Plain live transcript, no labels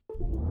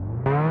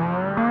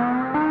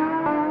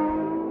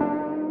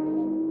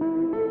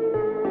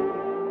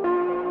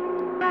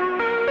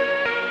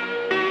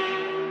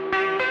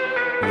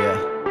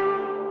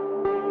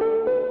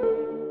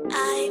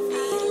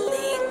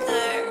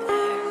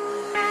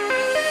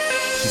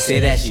She say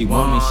that she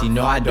want me, she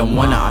know I don't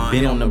wanna. I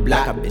been on the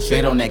block, I been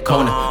straight on that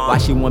corner. Why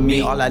she want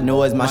me? All I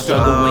know is my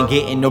struggle ain't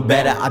getting no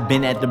better. I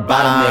been at the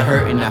bottom, it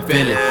hurting, I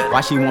feel it. Why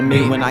she want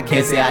me when I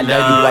can't say I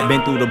love you? I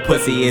been through the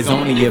pussy, it's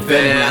only a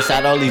feeling. I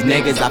shot all these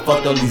niggas, I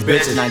fucked all these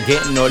bitches. Not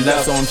getting no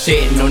love, so I'm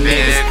shitting no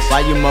niggas. Why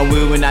you my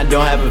will when I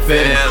don't have a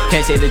feeling?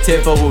 Can't say the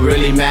tip for what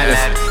really matters.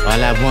 All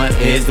I want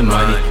is the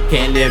money.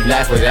 Can't live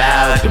life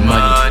without the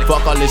money.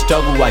 Fuck all this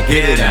struggle, I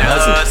get it and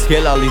hustle.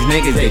 Kill all these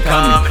niggas, they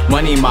coming.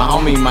 Money, my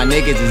homie, my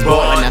niggas is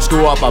bored. When I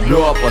screw up, I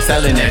blew up or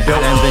selling that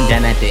dope. I've been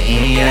down at the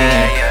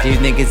end. These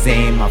niggas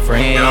ain't my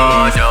friends.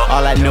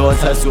 All I know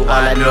is hustle, all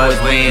I know is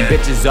win.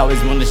 Bitches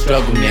always wanna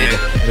struggle, nigga,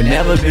 but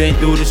never been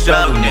through the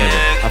struggle, nigga.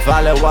 I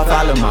follow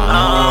my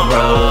own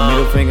road.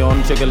 Middle finger on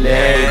the trigger,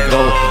 let it go.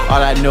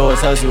 All I know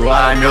is hustle, all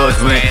I know is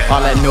win.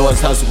 All I know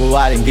is hustle, go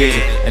out and get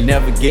it. I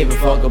never gave a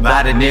fuck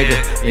about a nigga.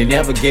 They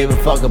never gave a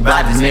fuck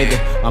about a nigga.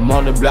 I'm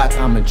on the block,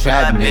 I'm a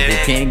trap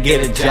nigga. Can't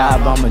get a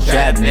job, I'm a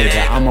trap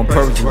nigga. I'm a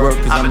purse work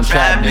cause I'm a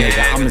trap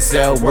nigga. I'm a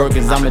sell work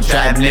cause I'm a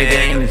trap nigga.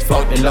 And it's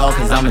fuck the law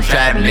cause I'm a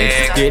trap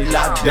nigga. Get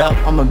locked up,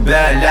 I'ma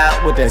bail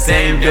out with that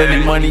same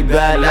dirty money,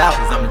 bail out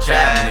cause I'm a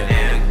trap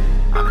nigga.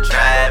 I'm a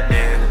trap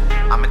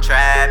nigga. I'm a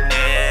trap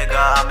nigga.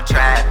 I'm a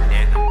trap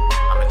nigga.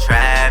 I'm a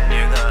trap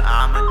nigga.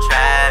 I'm a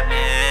trap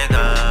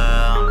nigga.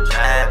 I'm a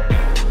trap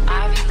nigga.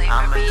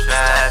 I'm a trap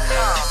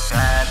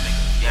nigga.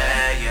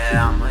 Yeah,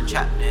 yeah. I'm a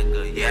trap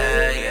nigga.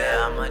 Yeah,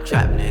 yeah. I'm a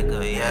trap nigga.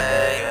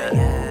 Yeah, yeah.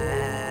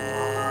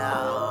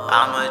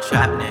 I'm a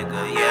trap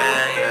nigga.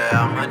 Yeah, yeah.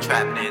 I'm a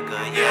trap nigga.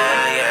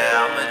 Yeah,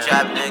 yeah. I'm a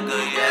trap nigga.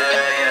 Yeah,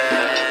 yeah.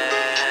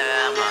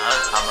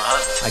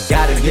 I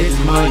gotta get this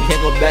money,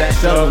 can't go back to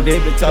struggle. They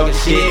been talking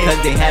shit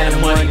cause they had the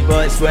money,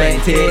 but sweat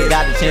and tears.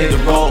 Gotta change the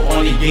road,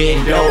 only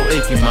getting dough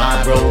if you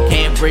mine, bro.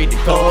 Can't break the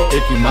code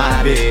if you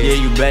mine, bitch. Yeah,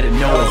 you better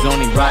know it's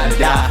only right to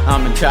die.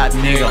 I'm a trap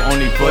nigga,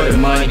 only for the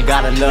money.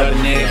 Gotta love a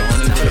nigga,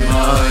 only for the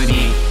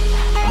money.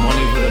 I'm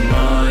only for the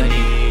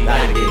money,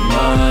 gotta get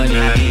money.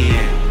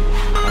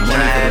 I'm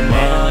only for the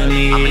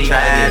money, I'm a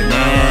trap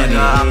nigga.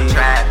 I'm a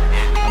trap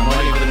nigga. I'm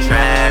only for the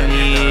trap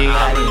nigga.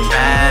 I'm a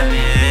trap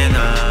nigga.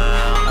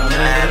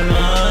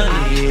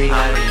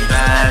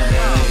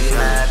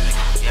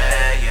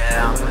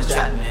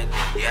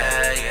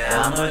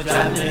 I'm a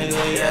trap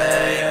nigga,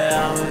 yeah,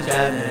 yeah. I'm a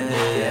trap nigga,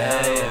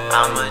 yeah, yeah.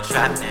 I'm a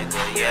trap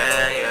nigga,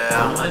 yeah, yeah.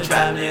 I'm a trap nigga, yeah, yeah. I'm a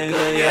trap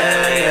nigga,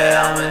 yeah,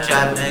 yeah. I'm a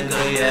trap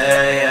nigga,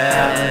 yeah, yeah.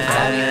 I'm a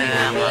trap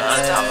nigga, yeah.